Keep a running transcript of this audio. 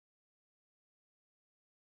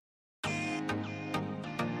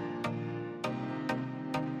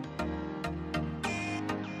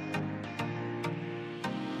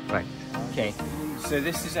Okay, so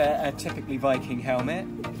this is a typically Viking helmet.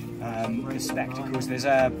 The spectacles. There's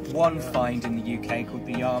one find in the UK called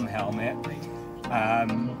the arm helmet.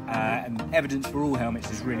 And evidence for all helmets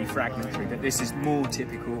is really fragmentary, but this is more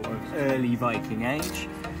typical of early Viking age.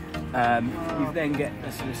 You then get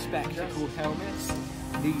a sort of spectacle helmets.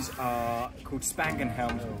 These are called Spangen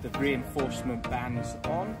helms with the reinforcement bands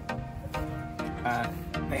on.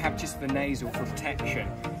 They have just the nasal for protection,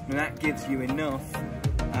 and that gives you enough,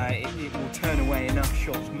 it will turn away enough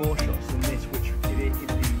shots, more shots than this, which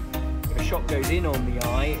if a shot goes in on the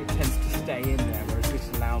eye, it tends to stay in there, whereas this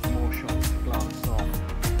allows more shots to glance off.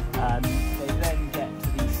 They then get to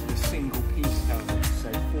these sort of single piece helmets,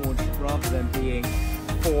 so forged rather than being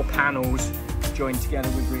 4 panels joined together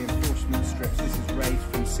with reinforcement strips. This is raised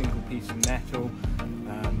from a single piece of metal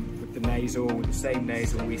with the nasal, with the same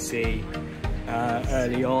nasal we see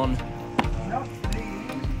early on.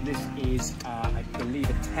 This is, I believe,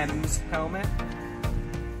 a Thames helmet.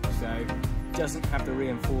 So it doesn't have the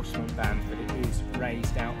reinforcement band, but it is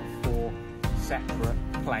raised out of 4 separate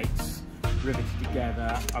plates riveted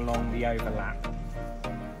together along the overlap.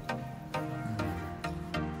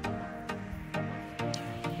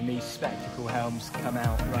 And these spectacle helms come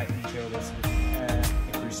out right until the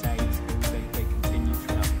Crusades. They continue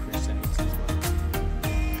throughout the Crusades as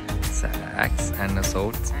well. Axe and a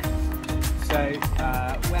sword. So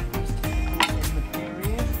weapons typical in the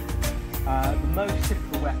period. The most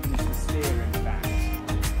typical weapon is the spear, in fact.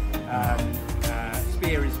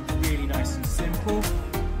 Spear is really nice and simple.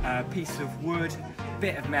 A piece of wood,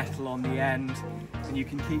 bit of metal on the end, and you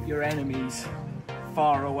can keep your enemies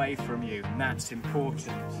far away from you, and that's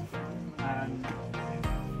important.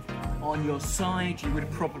 On your side, you would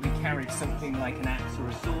have probably carried something like an axe or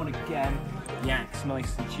a sword. Again, the axe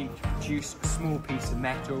nice and cheap to produce, a small piece of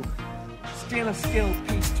metal. Still a skilled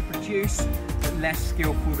piece to produce, but less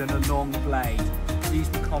skillful than a long blade. These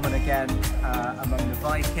were common again among the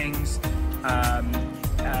Vikings,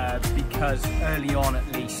 because early on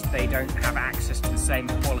at least they don't have access to the same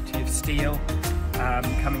quality of steel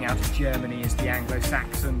coming out of Germany as the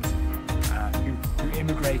Anglo-Saxons who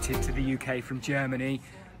immigrated to the UK from Germany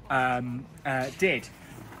did.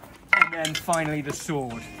 And then finally the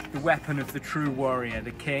sword, the weapon of the true warrior,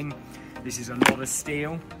 the king. This is a lot of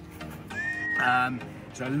steel.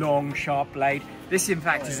 It's a long, sharp blade. This, in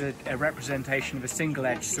fact, is a representation of a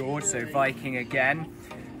single-edged sword, so Viking again.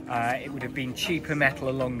 It would have been cheaper metal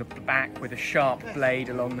along the back with a sharp blade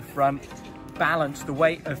along the front. The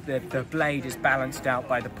weight of the blade is balanced out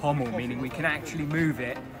by the pommel, meaning we can actually move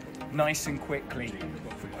it nice and quickly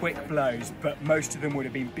for quick blows, but most of them would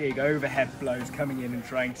have been big overhead blows coming in and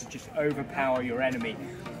trying to just overpower your enemy.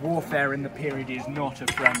 Warfare in the period is not a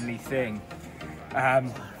friendly thing.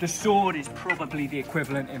 The sword is probably the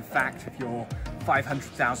equivalent, in fact, of your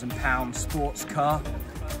 £500,000 sports car,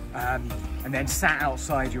 and then sat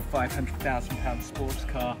outside your £500,000 sports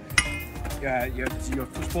car. Your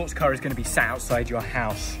sports car is going to be sat outside your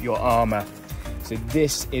house, your armour. So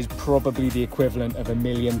this is probably the equivalent of £1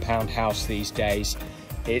 million house these days.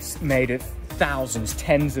 It's made of thousands,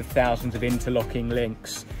 tens of thousands of interlocking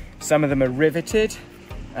links. Some of them are riveted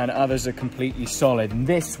and others are completely solid. And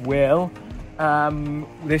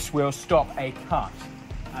this will stop a cut.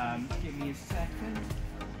 Give me a second.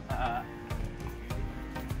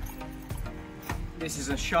 This is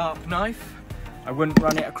a sharp knife. I wouldn't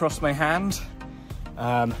run it across my hand.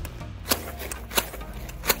 And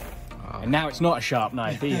now it's not a sharp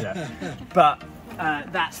knife either. But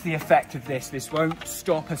that's the effect of this. This won't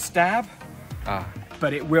stop a stab,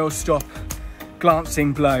 but it will stop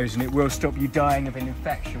glancing blows, and it will stop you dying of an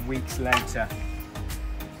infection weeks later.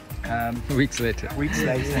 Weeks later.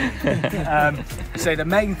 So the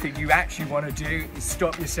main thing you actually want to do is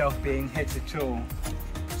stop yourself being hit at all.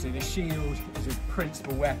 So the shield is a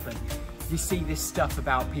principal weapon. You see this stuff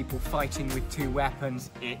about people fighting with 2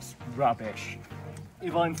 weapons, it's rubbish.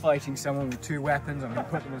 If I'm fighting someone with 2 weapons, I'm going to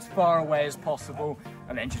put them as far away as possible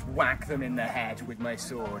and then just whack them in the head with my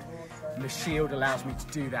sword. And the shield allows me to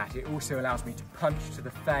do that. It also allows me to punch to the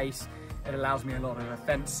face. It allows me a lot of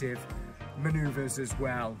offensive maneuvers as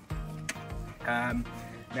well.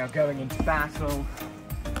 Now going into battle,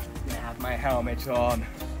 I'm going to have my helmet on.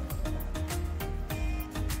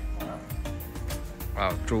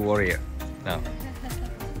 Wow, true warrior. Now.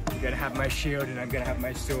 I'm going to have my shield and I'm going to have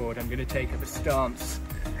my sword. I'm going to take up a stance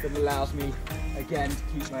that allows me, again, to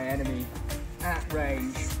keep my enemy at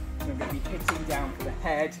range. I'm going to be hitting down for the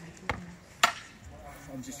head.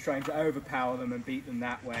 I'm just trying to overpower them and beat them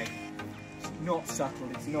that way. It's not subtle,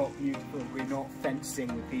 it's not beautiful, we're not fencing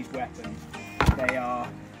with these weapons. They are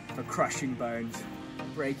for crushing bones,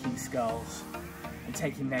 breaking skulls. and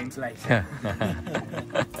taking names later.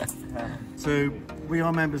 So we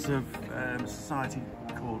are members of a society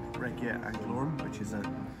called Regia Anglorum, which is a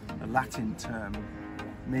Latin term,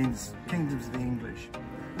 means kingdoms of the English.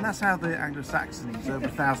 And that's how the Anglo-Saxons over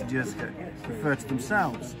 1,000 years ago referred to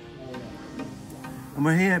themselves. And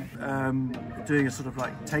we're here doing a sort of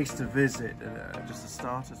like taster visit, just a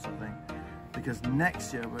starter sort of thing, because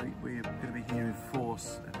next year we're going to be here in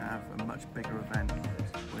force and have a much bigger event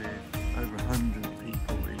with over 100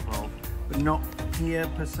 people involved. But not here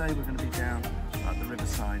per se, we're going to be down at the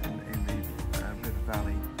riverside in the river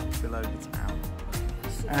valley below the town.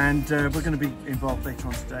 And we're going to be involved later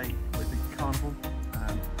on today with the carnival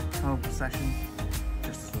procession,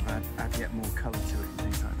 just to sort of add yet more colour to it and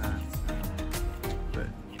things like that. But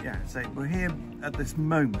yeah, so we're here at this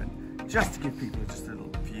moment just to give people just a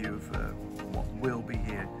little view of what will be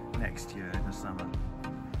here next year in the summer.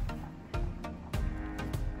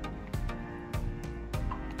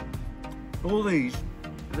 All this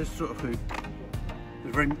sort of food,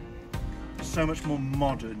 they're so much more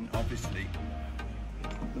modern, obviously,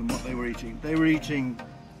 than what they were eating. They were eating,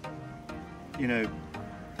 you know,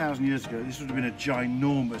 1,000 years ago, this would have been a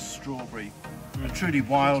ginormous strawberry. A truly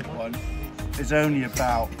wild one is only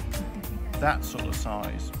about that sort of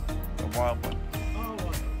size, a wild one.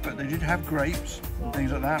 But they did have grapes and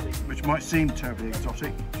things like that, which might seem terribly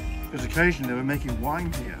exotic, because occasionally they were making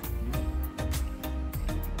wine here.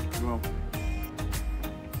 Well,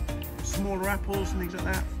 smaller apples and things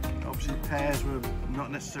like that. Obviously pears were not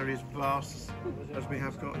necessarily as vast as we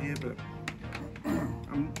have got here, but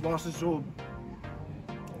whilst it's all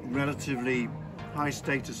relatively high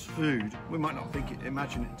status food, we might not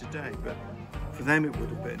imagine it today, but for them it would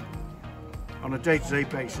have been. On a day-to-day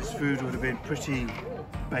basis, food would have been pretty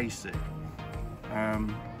basic,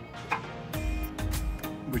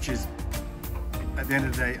 which is, at the end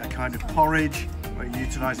of the day, a kind of porridge where you're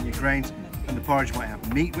utilising your grains, and the porridge might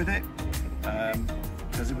have meat with it,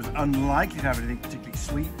 because it was unlikely to have anything particularly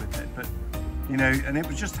sweet with it, but you know, and it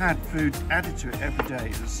was just had food added to it every day.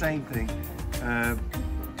 It's the same thing,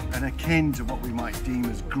 and akin to what we might deem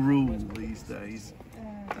as gruel these days.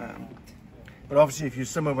 But obviously, if you're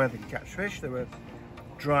somewhere where they can catch fish, they were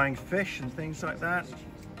drying fish and things like that.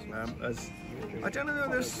 As I don't know whether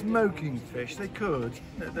they're smoking fish. They could.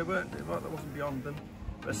 They weren't. That wasn't beyond them.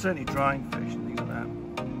 But certainly drying fish and things like that.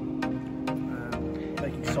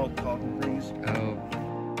 Making salt pot and things. Oh,